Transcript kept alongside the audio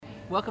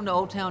Welcome to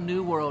Old Town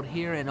New World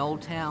here in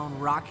Old Town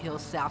Rock Hill,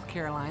 South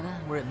Carolina.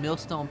 We're at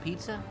Millstone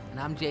Pizza, and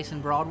I'm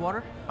Jason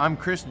Broadwater. I'm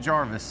Chris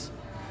Jarvis.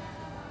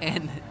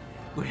 And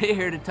we're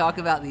here to talk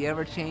about the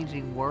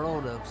ever-changing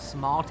world of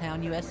small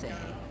town USA.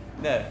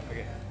 No,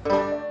 okay.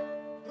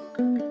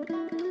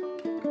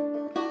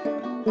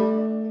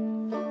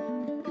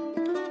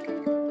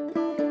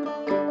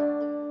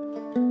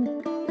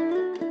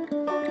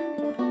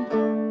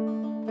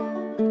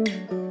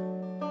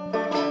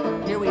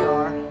 Here we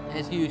are,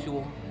 as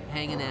usual,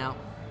 hanging out.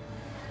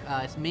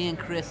 It's me and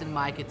Chris and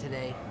Micah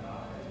today.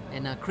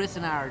 And Chris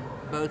and I are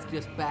both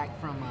just back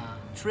from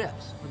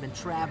trips. We've been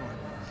traveling.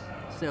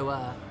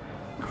 So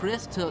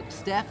Chris took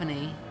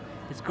Stephanie,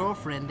 his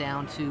girlfriend,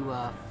 down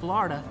to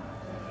Florida,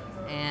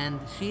 and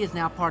she is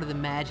now part of the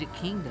Magic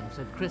Kingdom.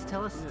 So Chris,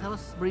 tell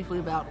us briefly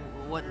about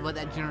what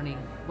that journey,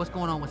 what's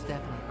going on with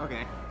Stephanie.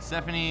 Okay.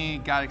 Stephanie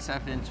got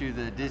accepted into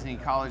the Disney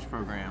College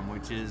Program,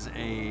 which is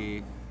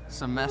a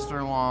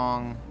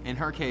semester-long, in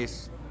her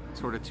case,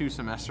 sort of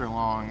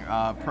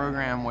 2-semester-long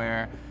program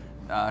where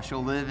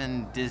she'll live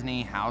in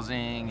Disney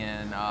housing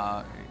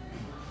and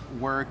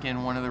work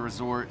in one of the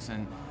resorts,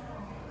 and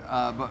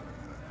but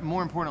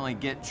more importantly,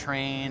 get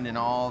trained in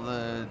all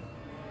the,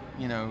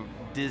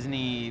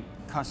 Disney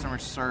customer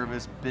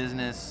service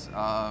business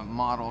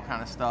model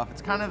kind of stuff.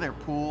 It's kind of their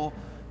pool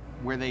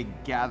where they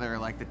gather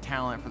like the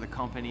talent for the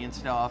company and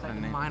stuff, Like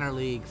and minor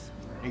leagues.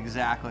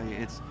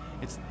 Exactly.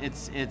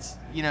 It's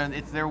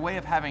their way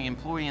of having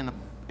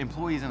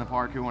employees in the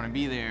park who want to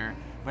be there,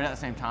 but at the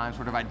same time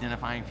sort of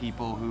identifying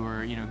people who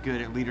are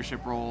good at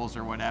leadership roles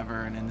or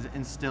whatever, and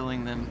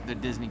instilling the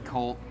Disney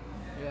cult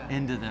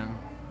into them.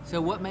 So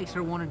what makes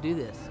her want to do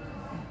this?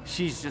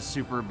 She's just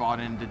super bought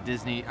into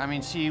Disney. I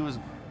mean, she was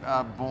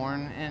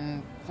born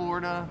in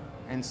Florida,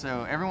 and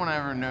so everyone I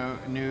ever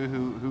knew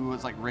who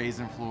was like raised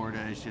in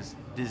Florida is just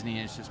Disney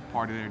is just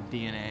part of their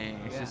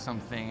DNA. It's just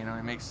something,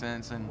 it makes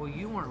sense. And Well,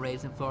 you weren't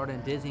raised in Florida,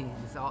 and Disney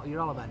you're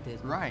all about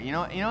Disney. right,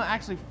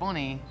 actually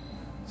funny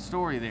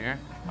story there.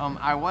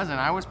 I wasn't.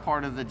 I was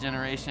part of the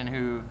generation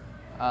who,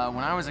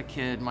 when I was a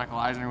kid, Michael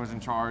Eisner was in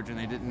charge, and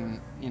they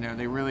didn't,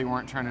 they really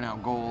weren't turning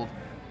out gold.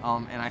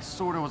 And I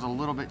sort of was a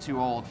little bit too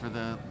old for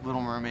the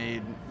Little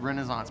Mermaid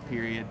Renaissance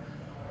period.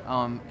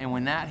 And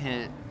when that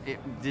hit,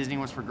 Disney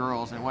was for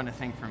girls, and it wasn't a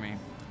thing for me.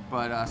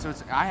 But so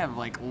I have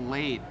like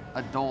late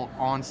adult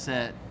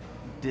onset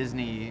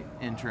Disney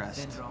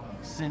interest.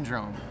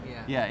 Syndrome.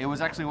 Yeah. It was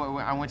actually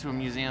I went to a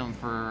museum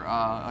for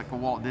like a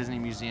Walt Disney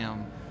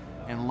museum,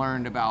 and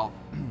learned about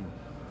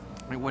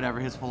whatever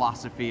his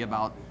philosophy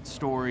about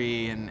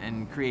story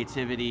and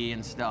creativity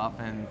and stuff,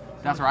 and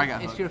that's where I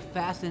got hooked. It's your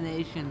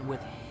fascination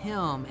with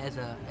him as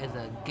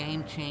a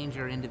game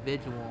changer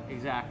individual.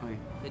 Exactly.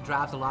 That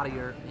drives a lot of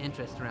your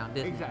interest around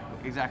Disney.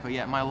 Exactly.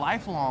 Yeah. My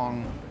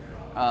lifelong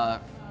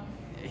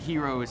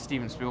hero is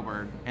Steven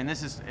Spielberg, and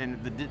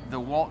the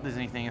Walt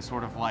Disney thing is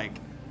sort of like,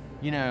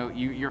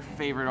 your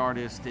favorite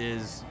artist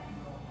is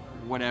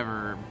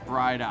whatever,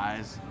 Bright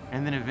Eyes,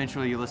 and then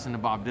eventually you listen to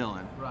Bob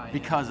Dylan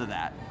because of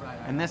that. Right.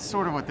 And that's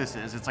sort of what this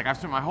is. It's like I've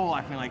spent my whole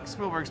life being like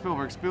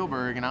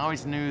Spielberg, and I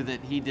always knew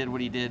that he did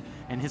what he did,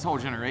 and his whole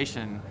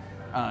generation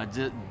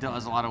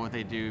does a lot of what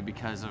they do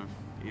because of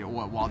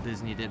what Walt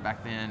Disney did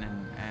back then,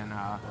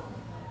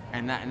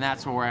 and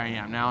that's where I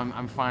am now.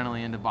 I'm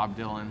finally into Bob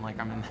Dylan. Like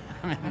I'm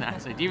in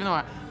that stage. Even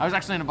though I was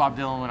actually into Bob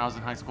Dylan when I was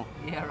in high school.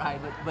 Yeah, right.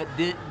 But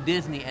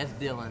Disney as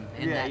Dylan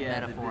in that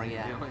metaphor.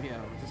 Dylan,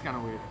 which is kind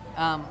of weird.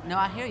 No,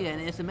 I hear you,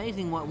 and it's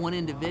amazing what one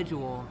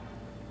individual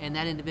and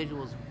that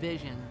individual's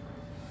vision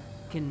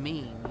can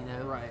mean.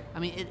 Right. I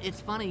mean,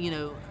 it's funny.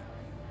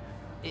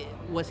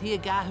 Was he a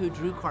guy who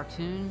drew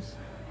cartoons,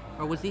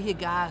 or was he a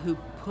guy who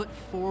put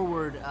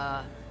forward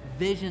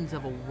visions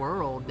of a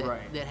world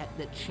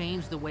that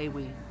changed the way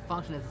we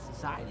function as a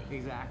society?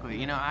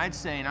 Exactly. I'd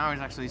say, and I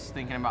was actually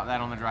thinking about that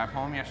on the drive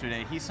home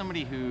yesterday, he's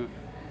somebody who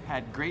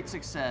had great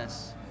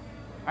success,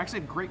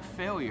 actually great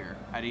failure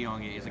at a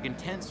young age, like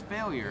intense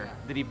failure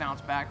that he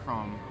bounced back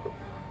from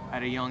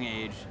at a young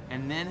age,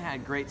 and then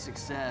had great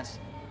success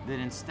that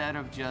instead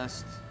of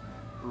just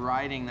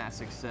writing that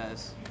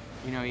success,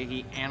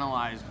 he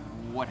analyzed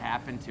what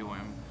happened to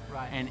him.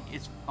 Right. And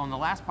it's on the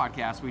last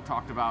podcast we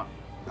talked about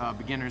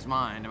beginner's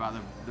mind, about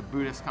the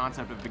Buddhist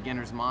concept of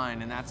beginner's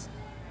mind, and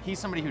he's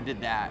somebody who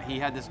did that. He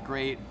had this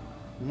great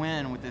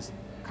win with this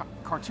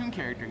cartoon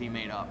character he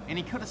made up, and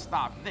he could have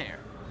stopped there.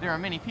 There are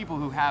many people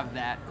who have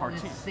that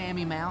cartoon.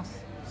 Sammy Mouse?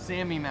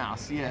 Sammy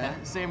Mouse, yeah.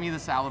 Sammy the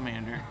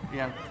Salamander,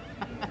 yeah.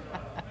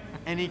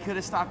 And he could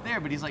have stopped there,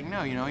 but he's like,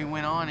 no, he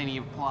went on and he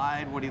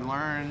applied what he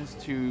learned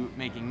to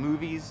making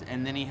movies,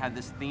 and then he had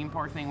this theme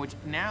park thing, which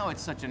now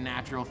it's such a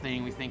natural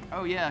thing. We think,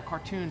 oh yeah,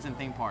 cartoons and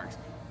theme parks.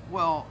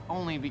 Well,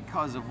 only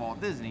because of Walt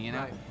Disney,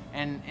 Right.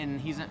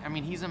 And he's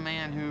a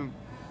man who,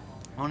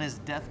 on his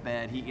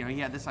deathbed, he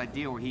had this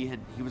idea where he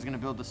was going to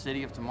build the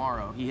city of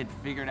tomorrow. He had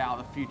figured out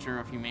the future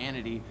of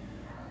humanity,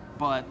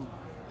 but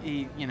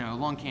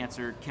lung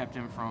cancer kept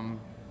him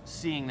from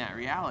seeing that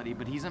reality.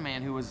 But he's a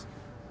man who was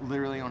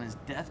literally on his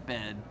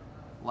deathbed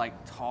like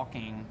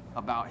talking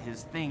about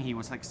his thing he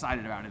was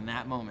excited about in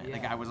that moment. Yeah.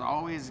 The guy was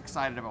always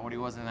excited about what he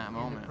was in that In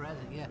moment. the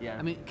present, yeah. Yeah.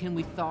 I mean, can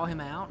we thaw him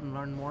out and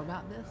learn more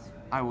about this?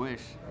 I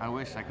wish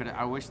I could.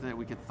 I wish that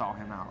we could thaw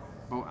him out,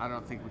 but I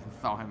don't think we can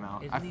thaw him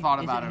out. I've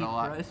thought about it a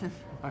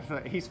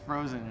lot. He's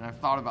frozen, and I've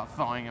thought about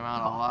thawing him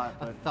out a lot.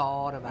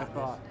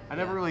 But I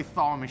never really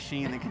thaw a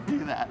machine that could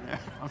do that.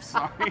 I'm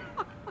sorry.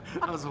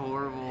 That was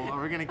horrible.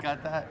 Are we gonna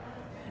cut that?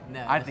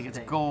 No. I think it's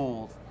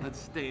gold. Let's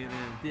stay in.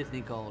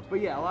 Disney gold.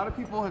 But yeah, a lot of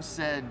people have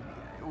said,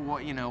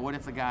 what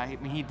if the guy?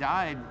 I mean, he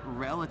died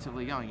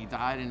relatively young. He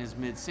died in his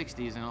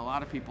mid-60s, and a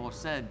lot of people have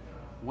said,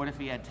 what if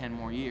he had 10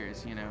 more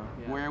years?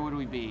 Where would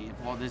we be if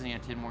Walt Disney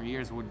had 10 more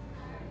years? Would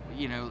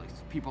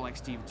people like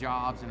Steve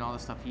Jobs and all the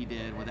stuff he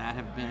did? Would that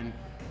have been?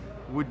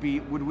 Would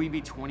we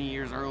be 20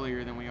 years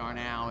earlier than we are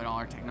now in all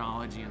our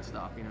technology and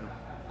stuff?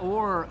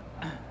 Or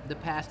the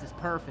past is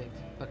perfect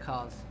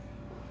because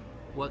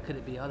what could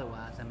it be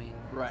otherwise? I mean,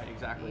 right,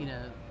 exactly.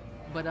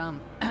 But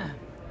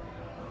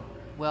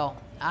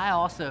well, I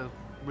also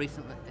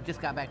recently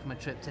just got back from a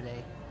trip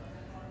today.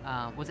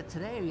 Was it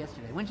today or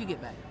yesterday? When did you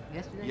get back?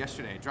 Yesterday.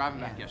 Yesterday,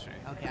 driving back yesterday.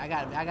 Okay, I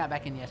got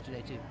back in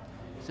yesterday too.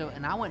 So,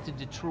 and I went to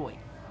Detroit.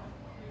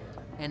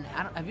 And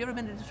have you ever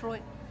been to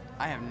Detroit?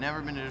 I have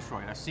never been to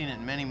Detroit. I've seen it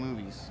in many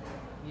movies.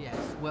 Yes.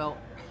 Well,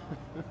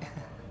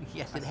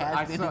 yes, it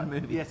has been in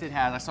movies. Yes, it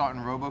has. I saw it in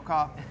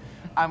RoboCop.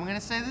 I'm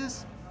gonna say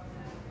this: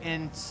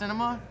 in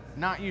cinema,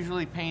 not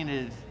usually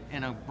painted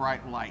in a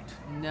bright light.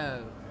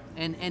 No,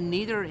 and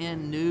neither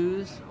in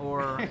news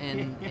or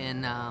in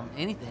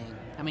anything.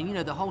 I mean,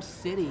 the whole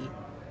city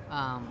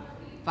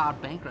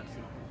filed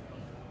bankruptcy,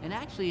 and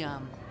actually,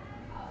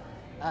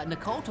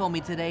 Nicole told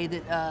me today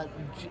that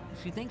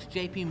she thinks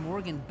J.P.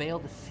 Morgan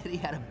bailed the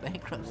city out of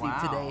bankruptcy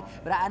today,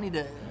 but I need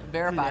to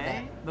verify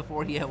that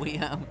before we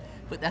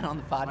put that on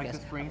the podcast. Like the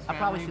Springs I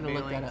probably family should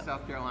have looked that up.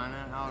 South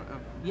Carolina out of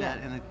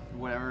debt in the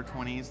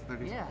 20s,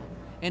 30s. Yeah,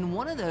 and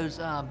one of those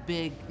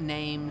big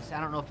names,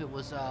 I don't know if it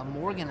was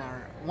Morgan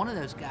or one of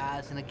those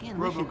guys, and again,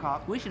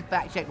 we should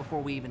fact check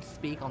before we even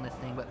speak on this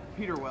thing, but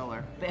Peter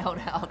Weller bailed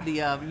out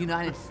the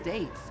United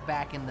States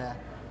back in the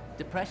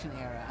Depression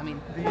era. I mean,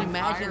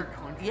 imagine,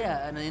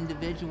 an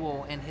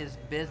individual and his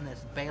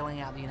business bailing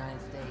out the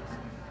United States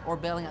or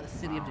bailing out the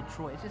city of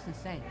Detroit. It's just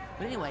insane.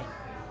 But anyway,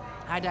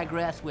 I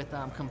digress with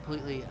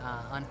completely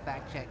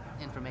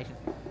unfact-checked information.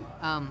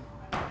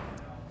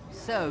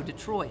 So,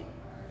 Detroit.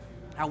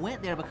 I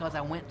went there because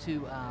I went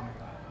to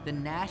the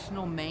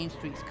National Main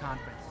Streets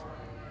Conference.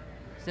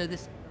 So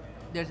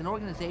there's an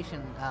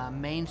organization,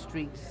 Main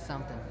Street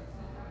something.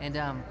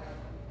 And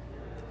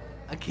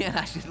again,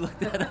 I should look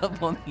that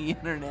up on the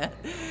internet.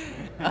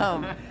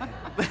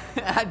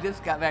 I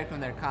just got back from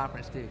their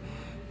conference too.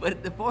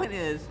 But the point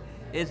is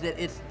that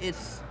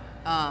it's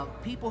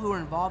people who are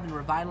involved in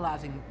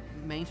revitalizing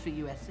Main Street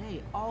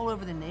USA all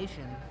over the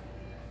nation,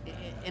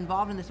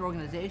 involved in this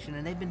organization,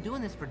 and they've been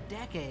doing this for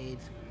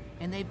decades,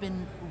 and they've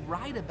been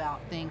right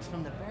about things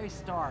from the very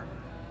start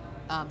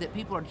that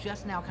people are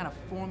just now kind of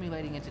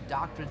formulating into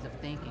doctrines of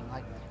thinking,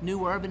 like new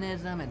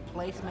urbanism and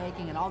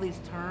placemaking and all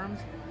these terms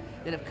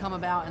that have come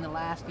about in the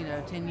last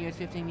 10 years,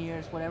 15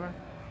 years, whatever.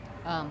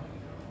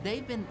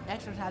 They've been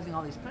exercising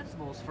all these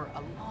principles for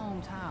a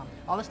long time.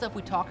 All the stuff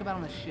we talk about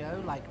on the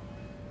show, like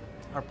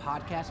our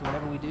podcast or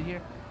whatever we do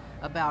here,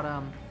 about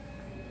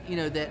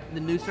that the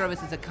new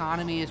services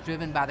economy is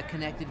driven by the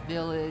connected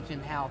village,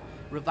 and how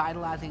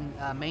revitalizing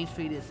Main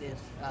Street is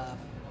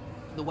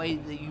the way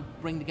that you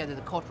bring together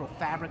the cultural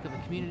fabric of a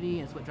community,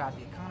 and it's what drives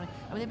the economy.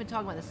 I mean, they've been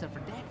talking about this stuff for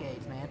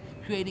decades, man.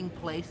 Creating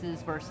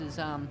places versus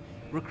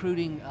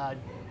recruiting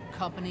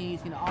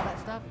companies, all that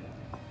stuff.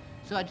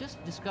 So I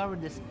just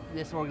discovered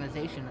this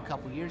organization a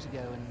couple years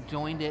ago and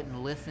joined it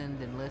and listened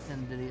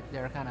to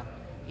their kind of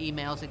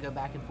emails that go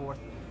back and forth.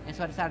 And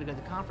so I decided to go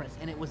to the conference,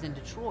 and it was in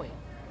Detroit.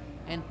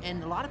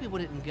 And a lot of people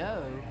didn't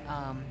go,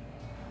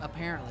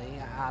 apparently,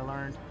 I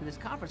learned, to this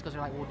conference because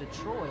they're like, well,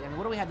 Detroit, I mean,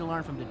 what do we have to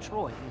learn from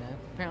Detroit,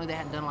 Apparently they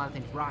hadn't done a lot of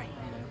things right,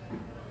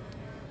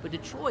 But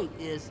Detroit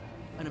is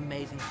an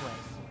amazing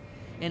place.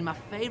 And my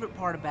favorite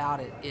part about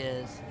it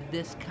is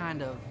this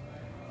kind of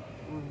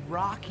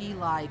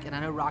Rocky-like, and I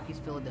know Rocky's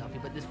Philadelphia,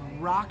 but this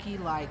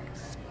Rocky-like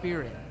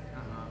spirit.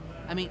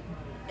 I mean,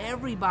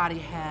 everybody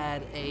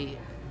had a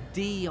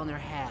D on their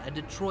hat, a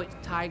Detroit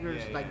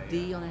Tigers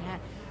D on their hat.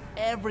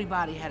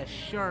 Everybody had a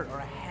shirt or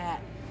a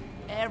hat.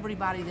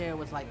 Everybody there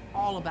was like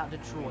all about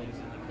Detroit.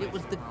 It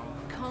was the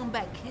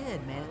comeback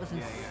kid, man. It was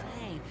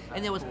insane.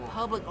 And there was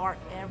public art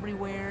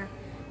everywhere.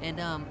 And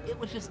it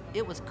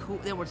was cool.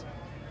 There was,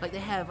 like, they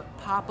have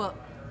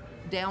pop-up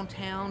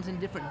downtowns in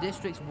different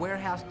districts,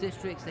 warehouse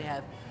districts. They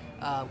have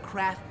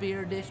craft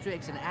beer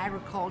districts and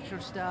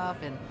agriculture stuff.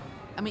 And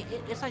I mean,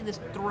 it's like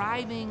this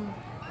thriving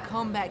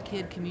comeback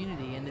kid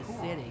community in this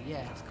city.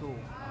 Yeah, it's cool.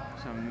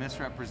 So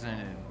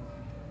misrepresented.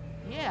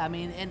 Yeah, I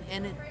mean,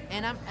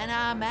 and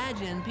I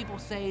imagine people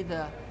say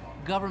the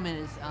government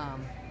is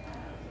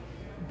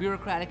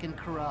bureaucratic and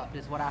corrupt,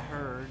 is what I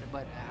heard,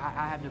 but I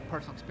have no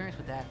personal experience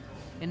with that.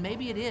 And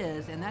maybe it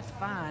is, and that's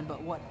fine.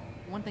 But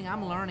one thing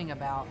I'm learning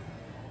about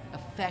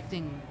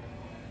affecting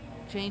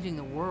changing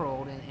the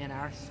world in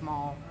our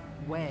small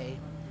way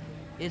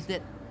is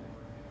that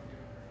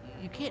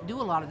you can't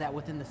do a lot of that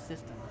within the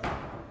system.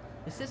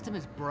 The system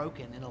is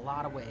broken in a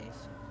lot of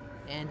ways.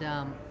 And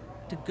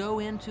to go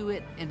into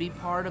it and be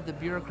part of the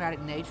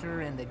bureaucratic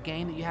nature and the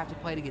game that you have to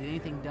play to get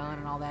anything done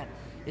and all that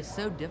is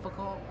so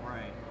difficult.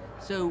 Right.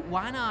 So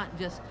why not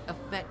just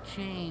affect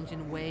change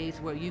in ways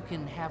where you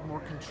can have more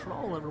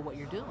control over what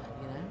you're doing,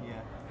 you know?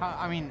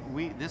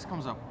 Yeah. This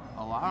comes up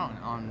a lot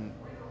on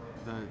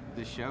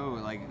the show.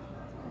 Like,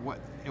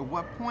 at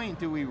what point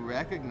do we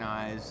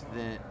recognize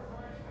that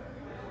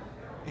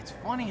it's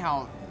funny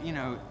how,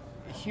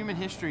 human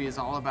history is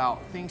all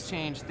about things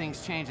change,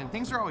 and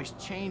things are always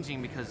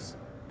changing because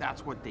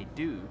that's what they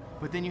do.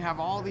 But then you have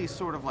all these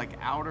sort of like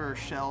outer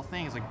shell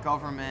things like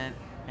government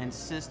and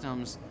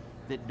systems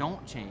that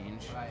don't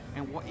change. Right.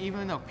 And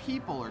even though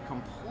people are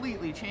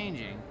completely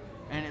changing,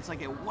 and it's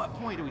like, at what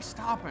point do we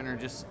stop and are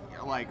just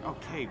like,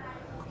 okay,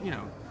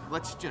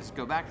 let's just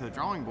go back to the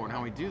drawing board and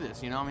how we do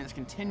this. It's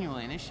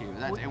continually an issue.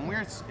 And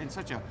we're in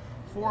such a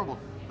horrible,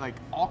 like,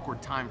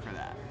 awkward time for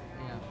that.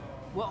 Yeah.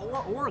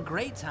 Well, or a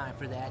great time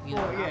for that,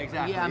 Well, yeah,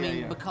 exactly.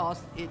 Yeah,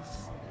 because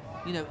it's,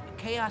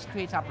 chaos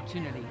creates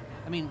opportunity.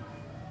 I mean,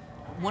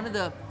 one of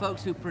the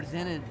folks who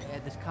presented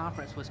at this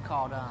conference was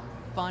called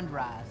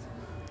Fundrise.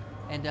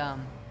 And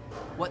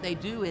what they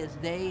do is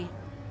they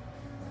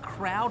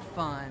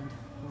crowdfund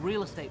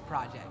real estate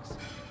projects.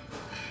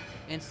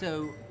 And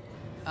so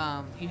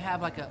you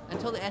have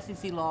until the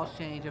SEC laws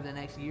change over the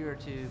next year or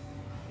two,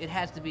 it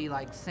has to be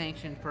like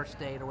sanctioned per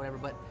state or whatever.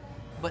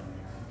 But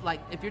like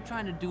if you're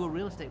trying to do a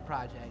real estate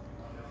project,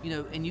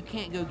 and you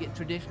can't go get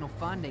traditional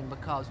funding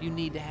because you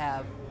need to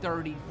have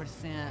 30%,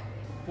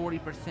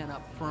 40%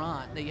 up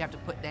front that you have to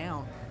put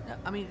down.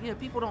 I mean,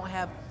 people don't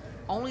have,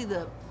 only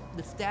the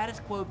status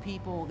quo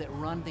people that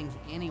run things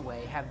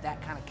anyway have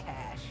that kind of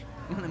cash.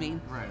 You know what I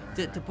mean? Right.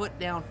 To put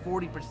down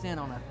 40%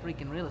 on a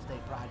freaking real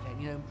estate project,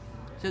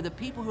 So the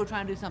people who are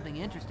trying to do something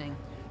interesting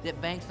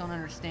that banks don't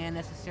understand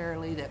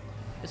necessarily, that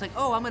it's like,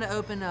 oh, I'm going to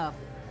open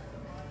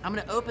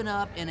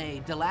up in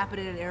a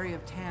dilapidated area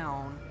of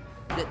town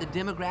that the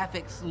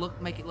demographics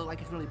make it look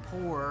like it's really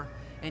poor,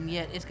 and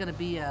yet it's going to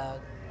be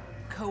a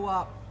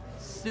co-op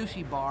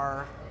sushi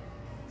bar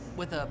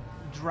with a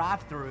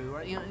drive-through,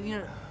 or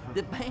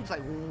the bank's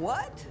like,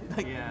 what?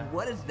 Like, yeah.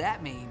 What does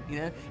that mean?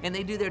 And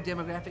they do their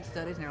demographic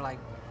studies, and they're like,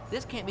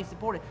 this can't be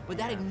supported. But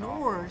that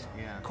ignores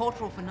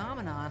cultural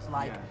phenomena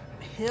like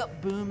hip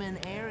booming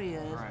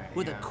areas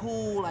with a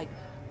cool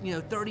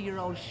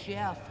 30-year-old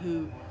chef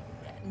who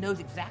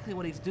knows exactly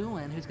what he's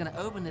doing, who's going to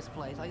open this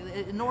place. Like,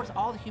 it ignores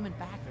all the human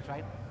factors,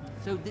 right?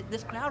 So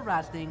this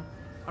CrowdRise thing,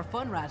 or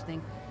Fundrise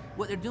thing,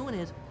 what they're doing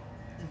is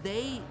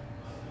they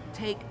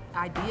take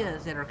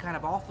ideas that are kind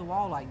of off the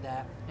wall like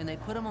that, and they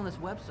put them on this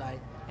website,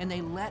 and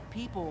they let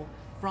people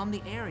from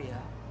the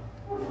area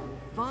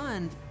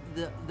fund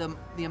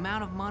the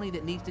amount of money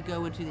that needs to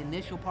go into the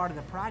initial part of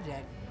the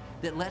project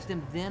that lets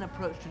them then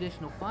approach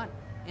traditional fund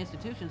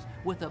institutions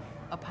with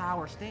a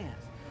power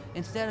stance.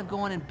 Instead of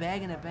going and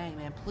begging a bank,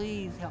 man,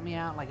 please help me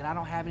out, I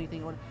don't have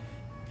anything.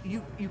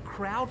 You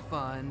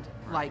crowdfund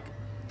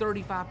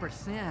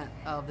 35%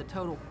 of the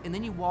total, and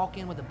then you walk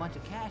in with a bunch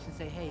of cash and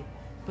say, hey,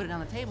 put it on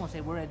the table and say,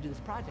 we're ready to do this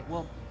project.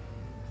 Well,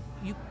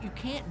 you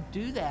can't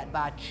do that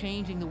by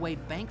changing the way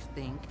banks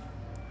think.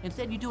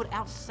 Instead, you do it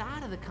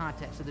outside of the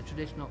context of the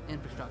traditional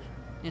infrastructure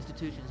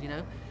institutions,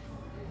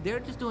 They're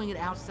just doing it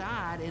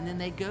outside, and then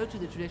they go to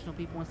the traditional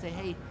people and say,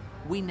 hey,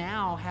 we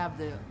now have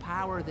the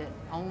power that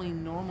only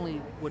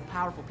normally would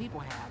powerful people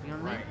have, you know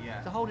what I mean? Yeah.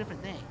 It's a whole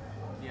different thing.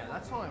 Yeah,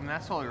 that's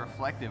totally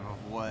reflective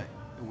of what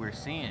we're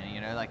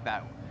seeing, like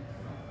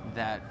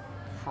that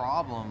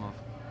problem of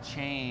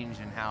change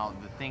and how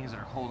the things that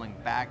are holding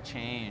back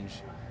change,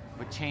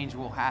 but change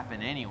will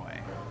happen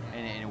anyway,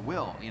 and it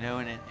will,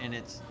 and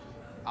it's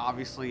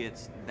obviously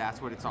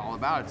that's what it's all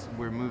about.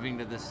 We're moving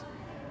to this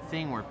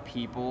thing where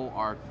people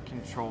are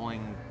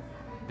controlling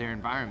their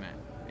environment,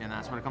 and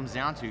that's what it comes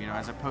down to,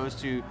 as opposed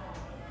to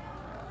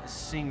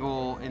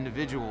single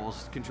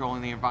individuals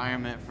controlling the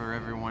environment for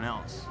everyone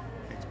else.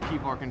 It's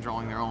people are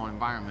controlling their own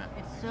environment.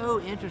 It's so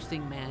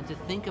interesting, man, to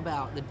think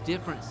about the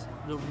difference,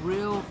 the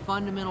real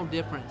fundamental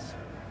difference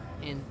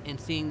in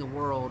seeing the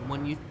world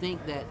when you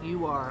think that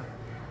you are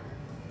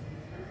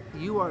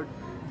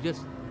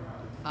just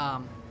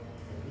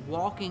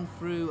walking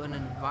through an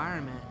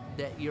environment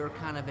that you're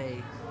kind of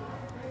a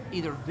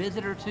either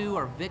visitor to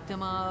or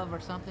victim of or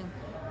something,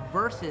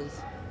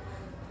 versus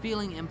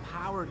feeling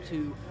empowered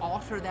to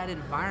alter that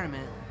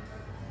environment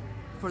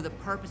for the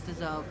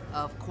purposes of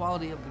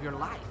quality of your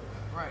life.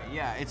 Right,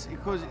 yeah, it's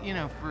because,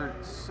 for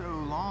so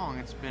long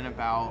it's been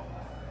about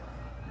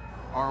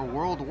our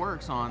world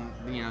works on,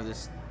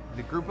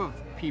 the group of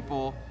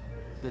people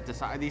that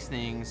decide these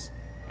things,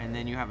 and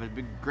then you have a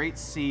big, great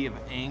sea of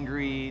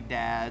angry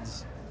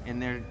dads in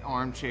their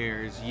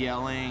armchairs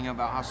yelling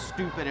about how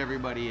stupid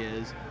everybody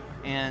is,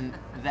 and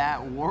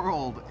that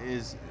world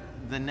is,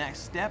 the next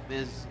step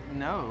is,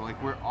 no,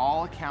 we're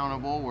all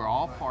accountable, we're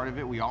all part of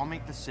it, we all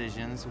make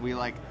decisions, we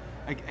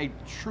a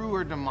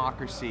truer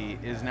democracy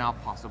is now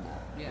possible.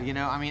 Yeah. You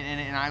know, I mean,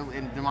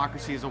 and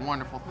democracy is a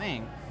wonderful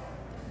thing,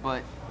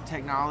 but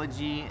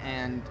technology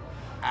and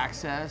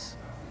access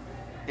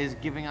is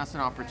giving us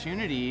an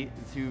opportunity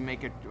to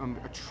make a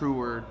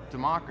truer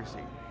democracy.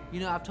 You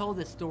know, I've told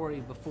this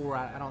story before.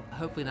 I don't,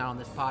 hopefully not on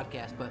this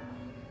podcast, but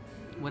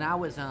when I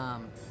was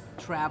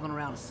traveling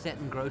around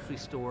setting grocery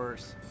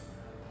stores,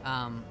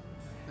 and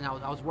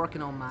I was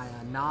working on my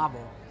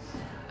novel,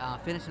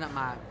 finishing up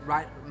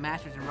my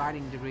master's in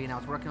writing degree, and I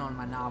was working on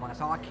my novel. And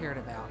that's all I cared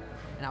about.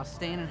 And I was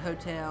staying in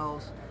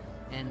hotels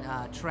and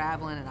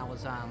traveling, and I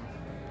was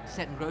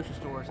setting grocery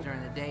stores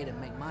during the day to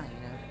make money,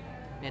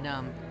 you know.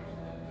 And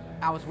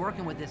I was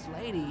working with this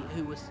lady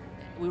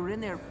we were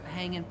in there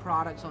hanging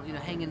products on, you know,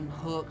 hanging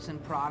hooks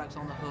and products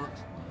on the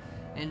hooks.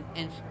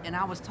 And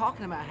I was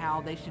talking about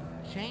how they should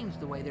change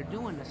the way they're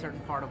doing a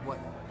certain part of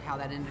how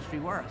that industry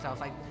works. I was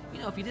like, you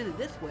know, if you did it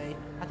this way,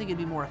 I think it'd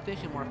be more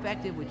efficient, more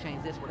effective. We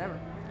change this, whatever.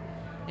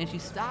 And she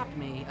stopped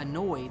me,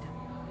 annoyed,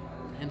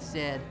 and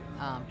said,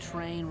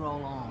 "Train,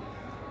 roll on."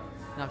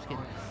 No, I'm just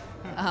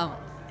kidding.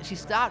 She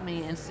stopped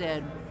me and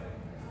said,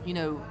 you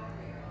know,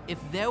 if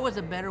there was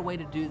a better way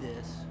to do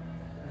this,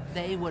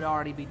 they would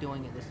already be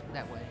doing it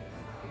that way.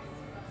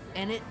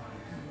 And it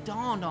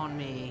dawned on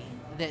me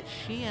that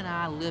she and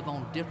I live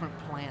on different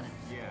planets.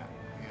 Yeah.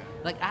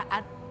 Like,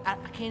 I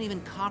can't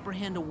even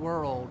comprehend a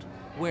world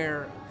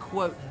where,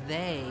 quote,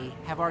 they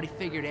have already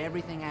figured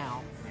everything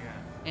out.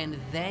 Yeah. And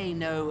they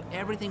know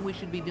everything we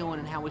should be doing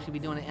and how we should be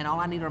doing it, and all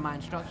I need are my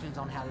instructions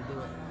on how to do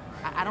it.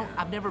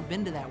 I've never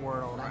been to that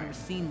world. I've never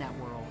seen that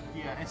world.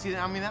 Yeah, and see,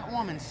 I mean, that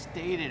woman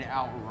stated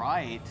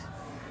outright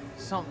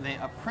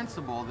a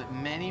principle that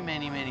many,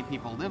 many, many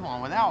people live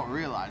on without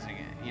realizing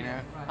it, you know?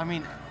 Right. I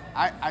mean,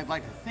 I'd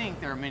like to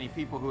think there are many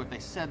people who, if they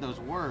said those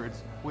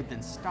words, would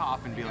then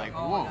stop and be like,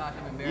 "Oh whoa, my gosh,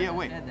 I'm embarrassed yeah, I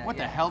wait, said that." what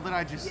the Yeah. hell did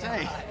I just say?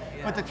 Right.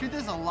 Yeah. But the truth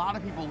is, a lot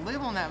of people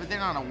live on that, but they're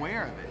not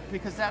aware of it,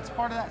 because that's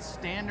part of that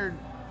standard.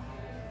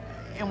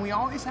 And we're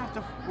always,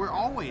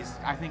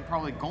 I think,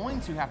 probably going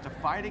to have to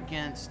fight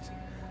against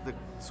the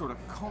sort of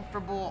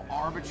comfortable,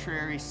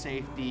 arbitrary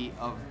safety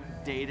of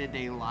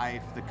day-to-day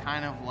life, the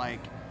kind of like,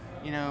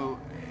 you know,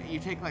 you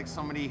take like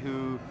somebody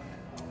who,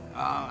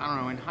 I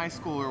don't know, in high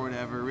school or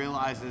whatever,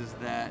 realizes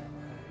that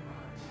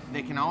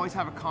they can always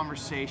have a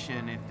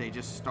conversation if they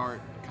just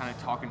start kind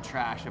of talking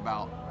trash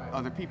about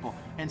other people.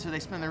 And so they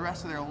spend the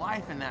rest of their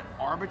life in that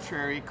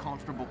arbitrary,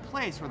 comfortable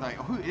place where they're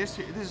like, this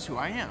is who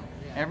I am.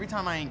 Every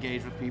time I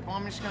engage with people,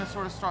 I'm just going to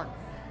sort of start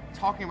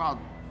talking about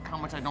how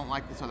much I don't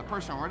like this other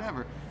person or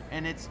whatever.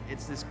 And it's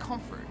this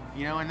comfort,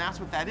 you know, and that's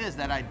what that is,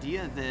 that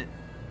idea that,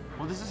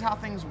 well, this is how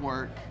things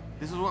work.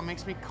 This is what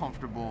makes me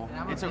comfortable.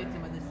 And I'm a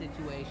victim of this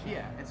situation.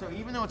 Yeah, and so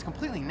even though it's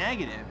completely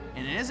negative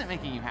and it isn't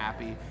making you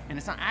happy and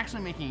it's not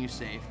actually making you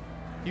safe,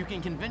 you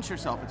can convince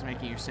yourself it's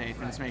making you safe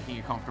and it's making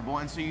you comfortable,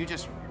 and so you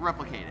just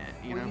replicate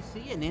it, you know? You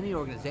see it in any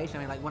organization. I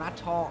mean, like when I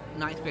taught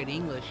 9th grade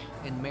English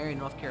in Marion,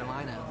 North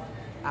Carolina,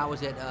 I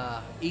was at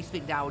East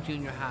McDowell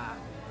Junior High.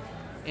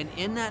 And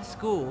in that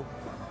school,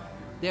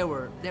 there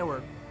were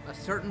a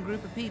certain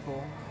group of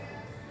people,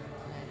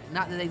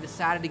 not that they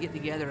decided to get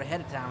together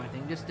ahead of time or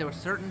anything, just there were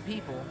certain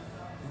people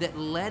that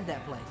led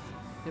that place,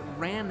 that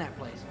ran that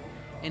place.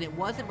 And it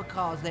wasn't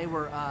because they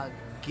were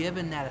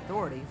given that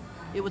authority.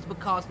 It was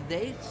because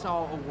they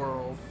saw a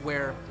world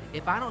where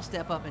if I don't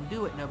step up and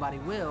do it, nobody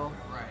will.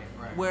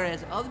 Right.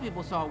 Whereas other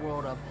people saw a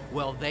world of,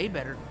 well, they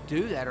better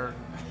do that, or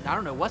I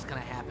don't know what's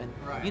going to happen.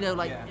 Right. You know,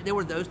 like Yeah. there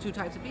were those two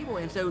types of people.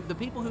 And so the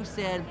people who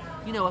said,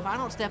 you know, if I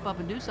don't step up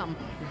and do something,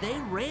 they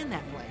ran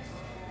that place.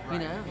 Right.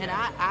 You know, and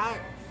I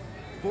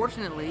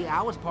fortunately,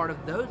 I was part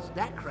of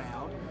that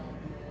crowd,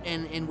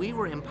 and we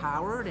were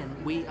empowered,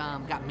 and we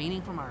got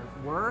meaning from our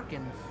work,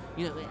 and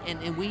you know,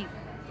 and we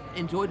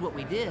enjoyed what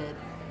we did,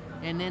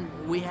 and then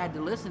we had to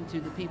listen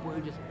to the people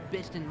who just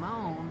bitched and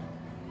moaned,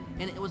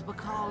 and it was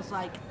because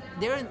like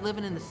they're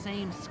living in the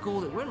same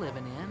school that we're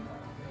living in,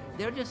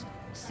 they're just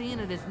seeing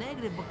it as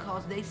negative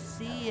because they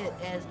see it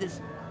as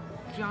this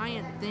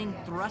giant thing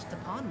thrust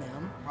upon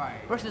them,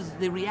 Right. versus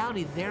the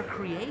reality they're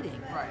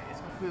creating. Right, it's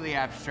completely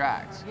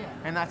abstract. Yeah.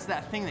 And that's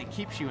that thing that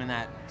keeps you in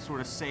that sort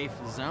of safe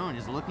zone,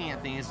 is looking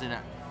at things in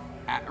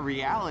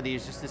reality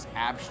is just this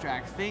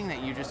abstract thing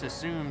that you just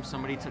assume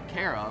somebody took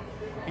care of.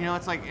 You know,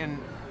 it's like, and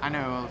I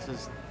know this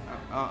is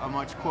a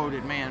much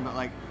quoted man, but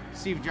like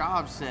Steve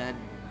Jobs said,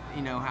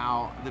 you know,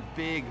 how the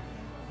big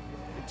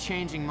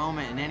changing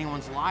moment in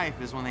anyone's life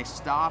is when they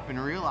stop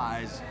and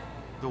realize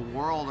the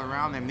world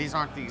around them, these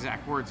aren't the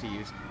exact words he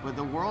used, but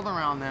the world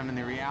around them and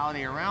the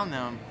reality around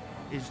them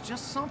is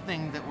just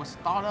something that was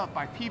thought up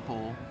by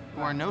people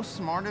who are no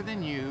smarter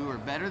than you or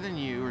better than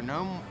you or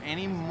no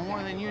any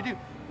more than you do.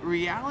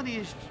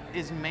 Reality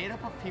is made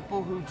up of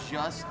people who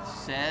just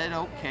said,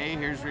 okay,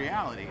 here's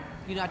reality.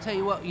 You know, I tell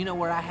you what, you know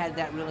where I had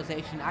that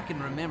realization, I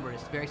can remember,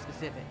 it's very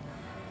specific.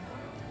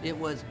 It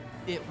was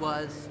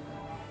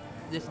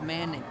this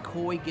man named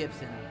Coy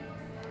Gibson,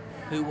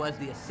 who was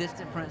the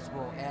assistant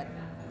principal at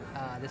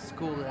the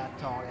school that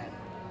I taught at.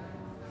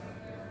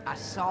 I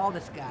saw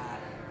this guy,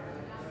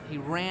 he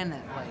ran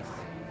that place,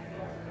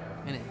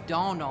 And it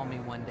dawned on me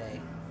one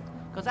day,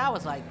 because I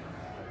was like,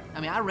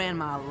 I ran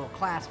my little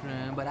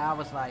classroom, but I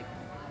was like,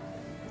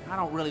 I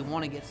don't really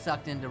want to get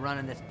sucked into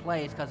running this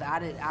place, because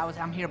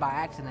I'm here by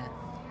accident,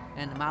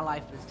 and my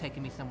life is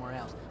taking me somewhere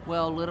else.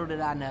 Well, little did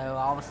I know,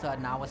 all of a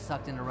sudden I was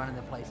sucked into running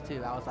the place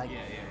too. I was like,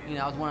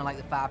 I was one of like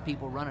the 5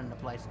 people running the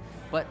place.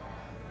 But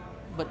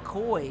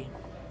Coy,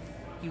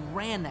 he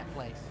ran that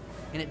place,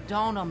 and it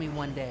dawned on me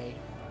one day,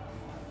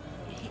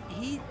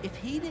 if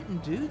he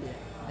didn't do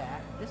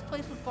that, this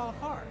place would fall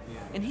apart. Yeah.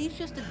 And he's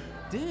just a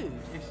dude.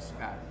 He's just a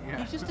guy. Yeah.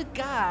 He's just a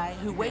guy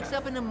who wakes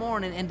up in the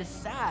morning and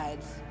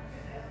decides,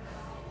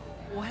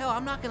 well, hell,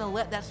 I'm not going to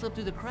let that slip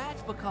through the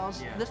cracks,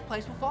 because this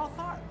place will fall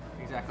apart.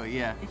 Exactly,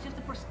 yeah. It's just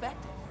a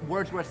perspective.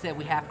 Wordsworth said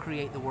we have to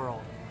create the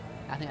world.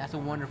 I think that's a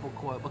wonderful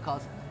quote,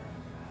 because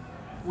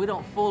we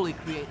don't fully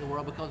create the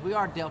world, because we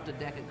are dealt a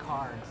deck of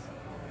cards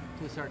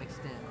to a certain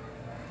extent.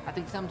 I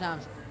think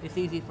sometimes it's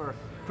easy for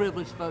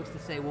privileged folks to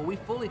say, well, we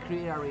fully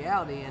create our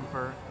reality, and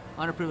for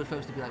underprivileged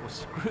folks to be like, well,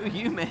 screw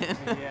you, man.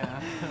 Yeah.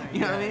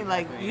 You know what I mean?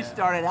 Like, you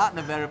started out in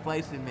a better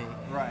place than me.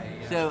 Right.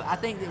 Yeah. So I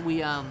think that we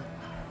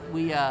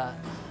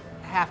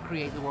half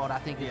create the world, I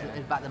think, is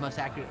about the most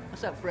accurate.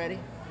 What's up, Freddie?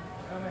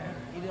 Oh, man.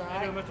 You doing all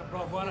right?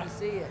 Good to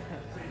see you.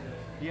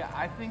 Yeah,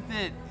 I think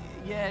that,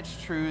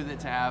 it's true that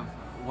to have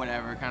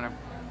whatever kind of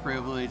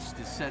privilege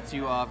that sets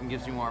you up and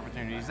gives you more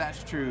opportunities,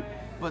 that's true.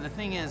 But the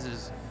thing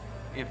is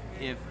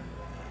if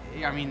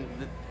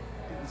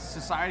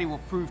society will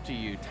prove to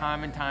you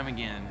time and time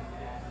again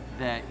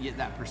that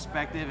that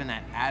perspective and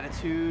that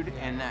attitude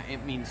and that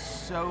it means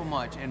so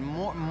much,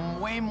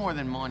 and way more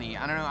than money.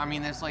 I don't know. I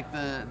mean, there's like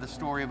the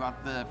story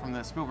about from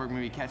the Spielberg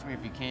movie Catch Me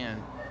If You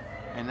Can,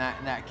 and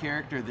that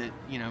character that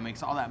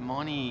makes all that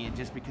money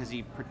just because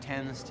he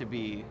pretends to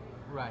be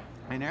right.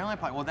 An airline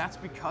pilot. Well, that's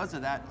because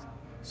of that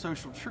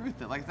social truth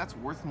that that's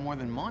worth more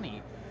than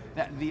money.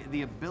 That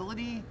the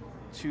ability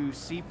to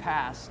see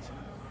past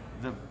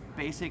the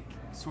basic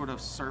sort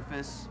of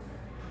surface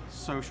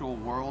social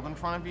world in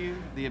front of you,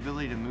 the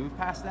ability to move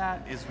past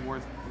that is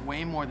worth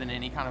way more than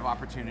any kind of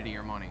opportunity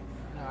or money.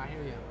 No, I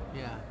hear you.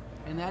 Yeah.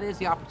 And that is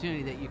the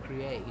opportunity that you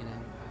create,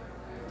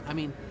 I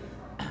mean,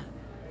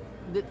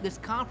 this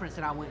conference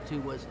that I went to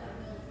was,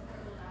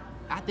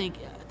 I think,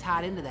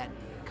 tied into that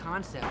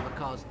concept,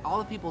 because all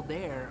the people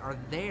there are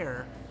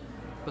there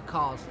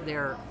because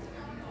they're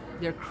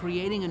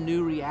creating a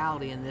new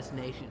reality in this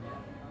nation.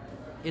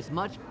 It's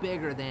much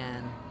bigger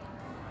than,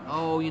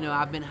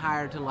 I've been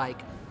hired to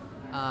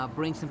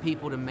bring some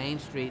people to Main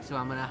Street, so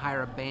I'm going to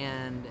hire a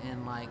band,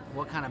 and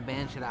what kind of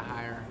band should I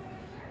hire?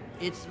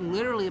 It's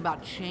literally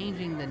about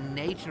changing the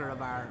nature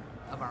of our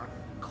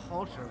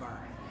culture, of our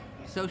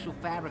social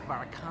fabric, of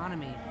our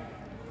economy,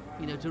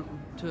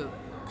 to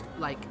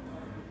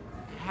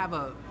have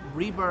a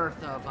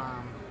rebirth of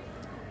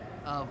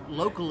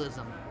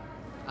localism.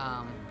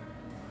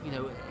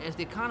 As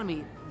the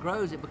economy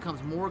grows, it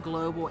becomes more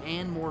global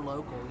and more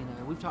local.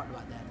 We've talked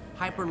about that.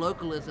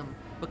 Hyper-localism,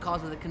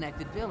 because of the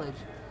connected village,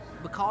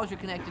 because you're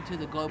connected to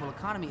the global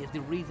economy, is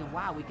the reason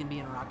why we can be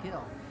in Rock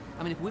Hill.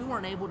 I mean, if we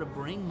weren't able to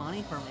bring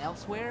money from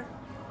elsewhere,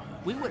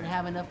 we wouldn't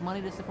have enough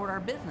money to support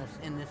our business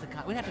in this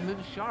economy. We'd have to move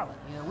to Charlotte.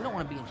 We don't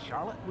want to be in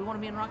Charlotte. We want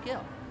to be in Rock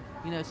Hill.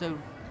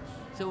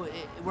 So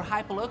we're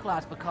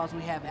hyper-localized because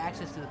we have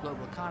access to the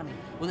global economy.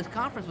 Well, this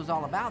conference was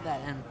all about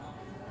that, and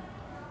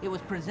it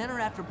was presenter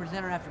after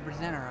presenter after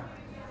presenter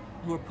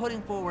who were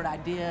putting forward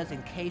ideas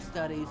and case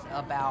studies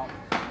about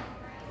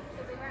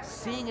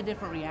seeing a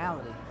different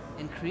reality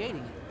and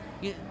creating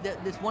it.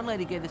 This one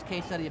lady gave this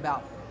case study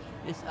about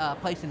this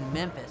place in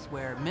Memphis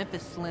where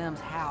Memphis Slim's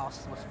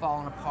house was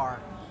falling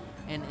apart,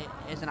 and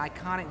as an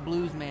iconic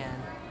blues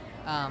man,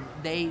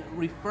 they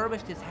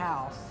refurbished his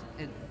house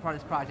as part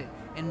of this project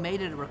and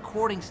made it a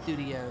recording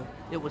studio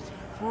that was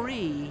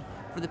free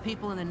for the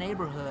people in the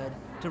neighborhood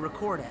to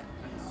record at.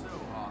 That's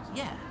so awesome.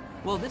 Yeah.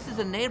 Well, this is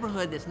a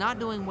neighborhood that's not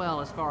doing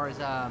well as far as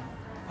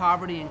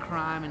poverty and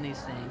crime and these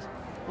things.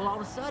 Well, all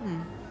of a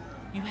sudden,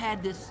 you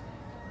had this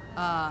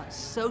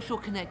social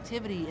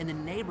connectivity in the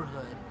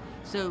neighborhood.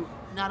 So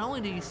not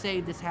only do you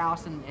save this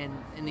house and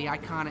the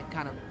iconic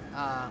kind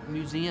of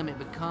museum it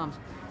becomes,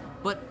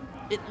 but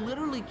it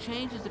literally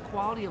changes the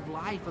quality of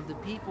life of the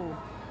people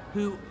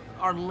who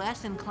are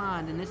less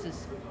inclined, and this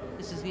is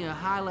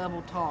high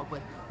level talk,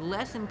 but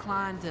less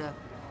inclined to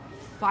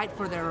fight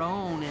for their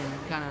own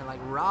and kind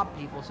of rob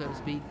people, so to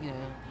speak,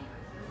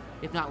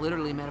 if not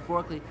literally,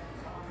 metaphorically,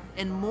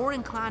 and more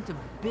inclined to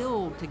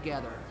build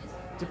together,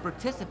 to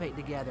participate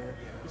together,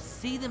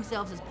 see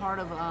themselves as part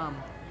of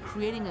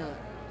creating a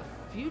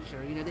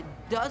future,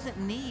 that doesn't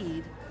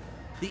need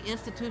the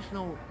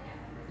institutional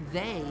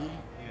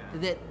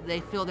that they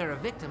feel they're a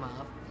victim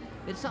of.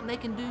 It's something they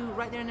can do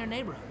right there in their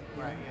neighborhood.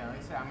 Right,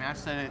 yeah. I've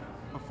said it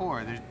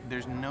before.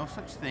 There's no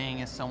such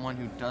thing as someone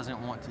who doesn't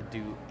want to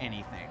do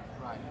anything.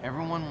 Right.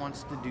 Everyone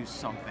wants to do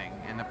something,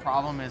 and the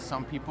problem is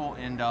some people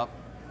end up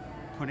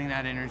putting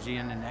that energy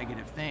into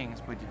negative things,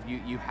 but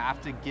if you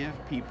have to give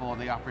people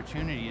the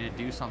opportunity to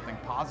do something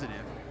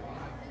positive.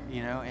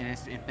 And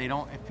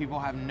if people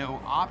have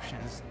no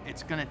options,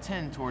 it's going to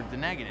tend toward the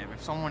negative.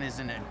 If someone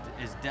is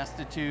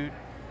destitute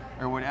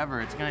or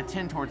whatever, it's going to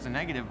tend towards the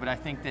negative. But I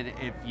think that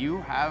if you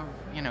have,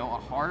 a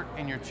heart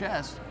in your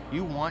chest,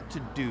 you want to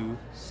do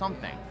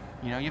something.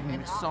 You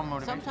have some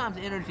motivation. Sometimes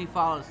energy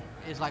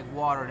is like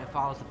water, and it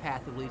follows the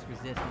path of least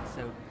resistance.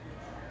 So,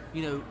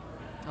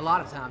 a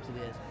lot of times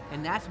it is,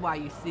 and that's why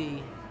you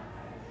see.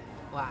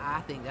 Well,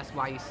 I think that's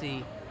why you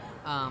see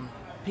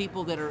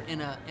people that are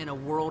in a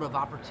world of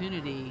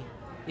opportunity.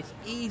 It's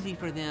easy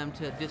for them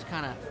to just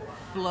kind of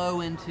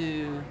flow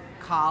into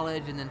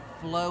college, and then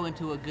flow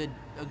into a good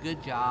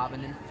job,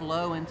 and then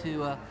flow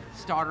into a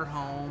starter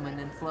home, and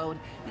then flow.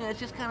 It's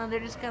just they're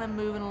just kind of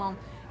moving along.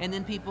 And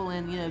then people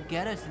in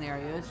ghetto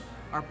scenarios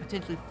are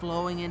potentially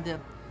flowing into,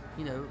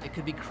 it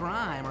could be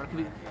crime, or it could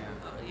be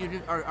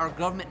or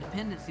government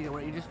dependency, or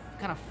where you're just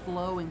kind of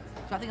flowing.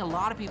 So I think a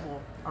lot of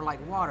people are like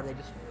water; they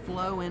just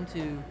flow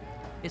into.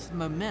 It's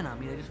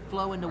momentum, just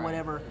flow into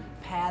whatever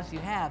paths you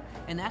have,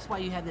 and that's why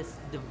you have this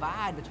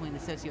divide between the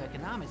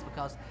socioeconomics,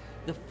 because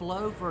the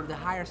flow for the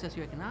higher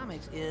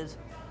socioeconomics is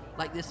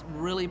like this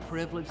really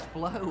privileged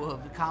flow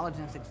of college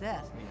and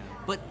success.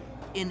 But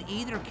in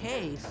either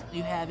case,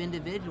 you have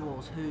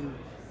individuals who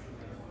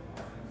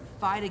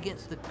fight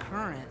against the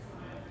current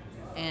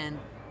and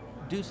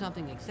do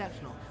something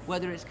exceptional,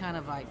 whether it's kind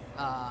of like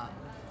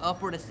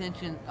upward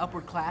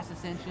class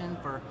ascension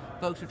for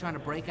folks who are trying to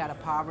break out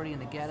of poverty in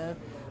the ghetto,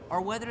 or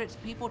whether it's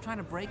people trying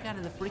to break out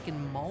of the freaking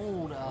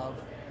mold of,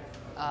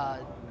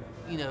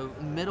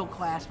 middle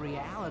class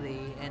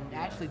reality and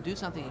actually do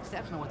something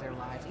exceptional with their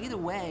lives. Either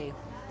way,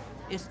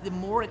 it's the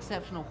more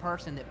exceptional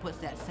person that puts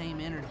that same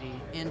energy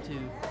into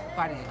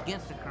fighting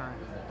against the current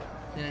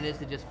than it is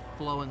to just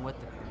flowing with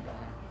the current.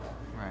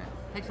 Right.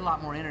 It takes a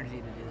lot more energy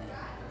to do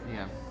that.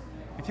 Yeah.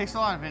 It takes a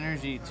lot of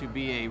energy to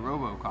be a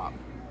RoboCop.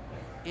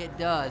 It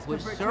does,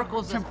 which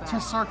circles us back. To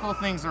circle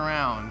things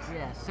around.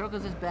 Yeah,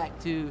 circles us back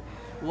to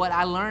what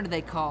I learned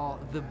they call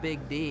the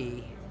Big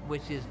D,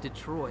 which is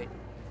Detroit.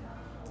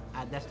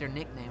 That's their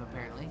nickname,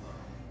 apparently.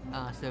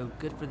 So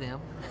good for them.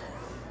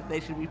 They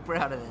should be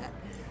proud of that.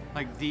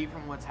 Like D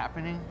from What's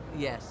Happening?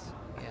 Yes,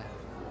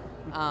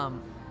 yeah.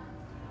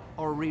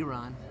 Or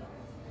Rerun.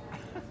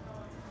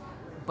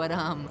 But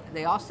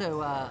they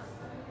also,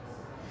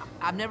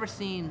 I've never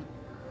seen,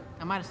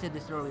 I might have said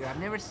this earlier, I've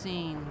never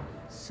seen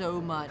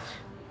so much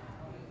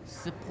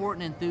support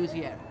and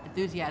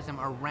enthusiasm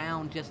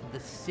around just the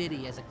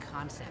city as a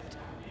concept.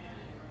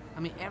 I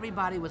mean,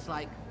 everybody was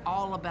like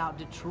all about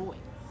Detroit.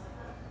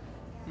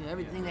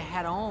 Everything they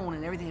had on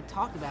and everything they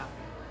talked about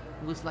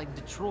was like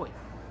Detroit.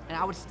 And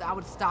I would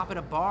stop at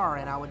a bar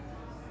and I would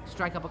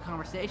strike up a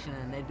conversation,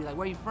 and they'd be like,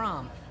 "Where are you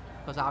from?"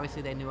 Because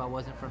obviously they knew I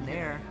wasn't from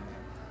there.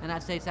 And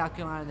I'd say South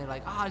Carolina, and they're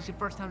like, "Oh, it's your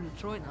first time to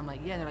Detroit?" And I'm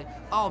like, "Yeah." And they're like,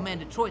 "Oh man,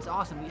 Detroit's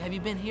awesome. Have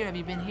you been here? Have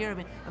you been here?"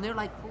 And they're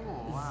like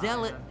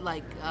zealot,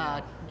 like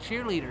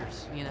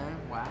cheerleaders,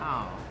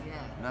 Wow. Yeah.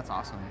 That's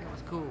awesome. It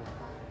was cool.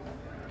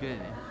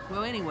 Good.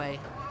 Well, anyway,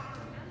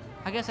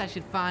 I guess I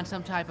should find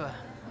some type of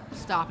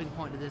stopping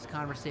point to this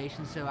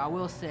conversation. So I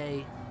will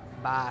say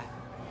bye.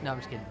 No, I'm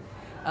just kidding.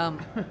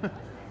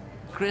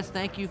 Chris,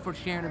 thank you for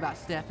sharing about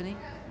Stephanie.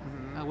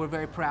 Mm-hmm. We're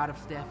very proud of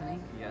Stephanie.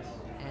 Yes.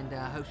 And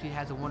hope she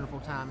has a wonderful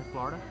time in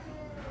Florida.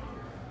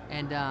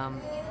 And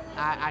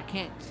I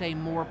can't say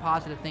more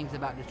positive things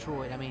about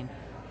Detroit. I mean,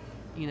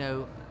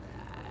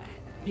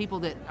 people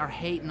that are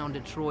hating on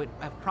Detroit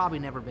have probably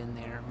never been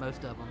there,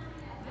 most of them.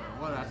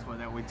 Well, that's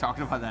what we talked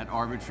about, that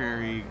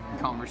arbitrary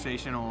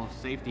conversational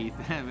safety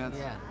thing.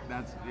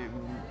 That's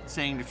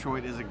saying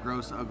Detroit is a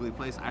gross, ugly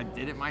place. I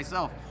did it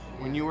myself.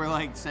 When you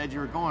were said you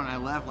were going, I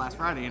left last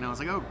Friday, and I was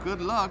like, "Oh,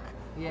 good luck."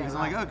 Yeah. Because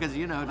I'm like, because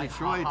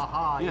Detroit.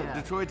 Yeah.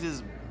 Detroit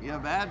is a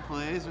bad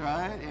place,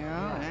 right?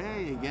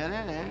 Hey, you get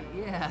it? Eh?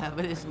 Yeah,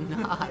 but it's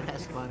not.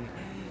 That's funny.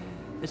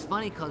 It's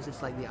funny because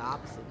it's like the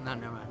opposite. No,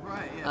 never mind.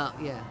 Right. Yeah.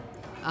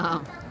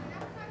 Yeah.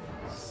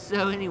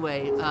 So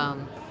anyway,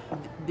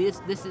 this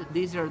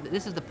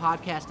is the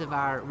podcast of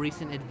our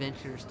recent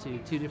adventures to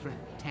 2 different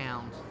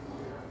towns,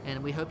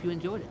 and we hope you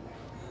enjoyed it.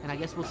 And I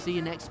guess we'll see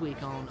you next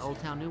week on Old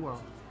Town New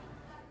World.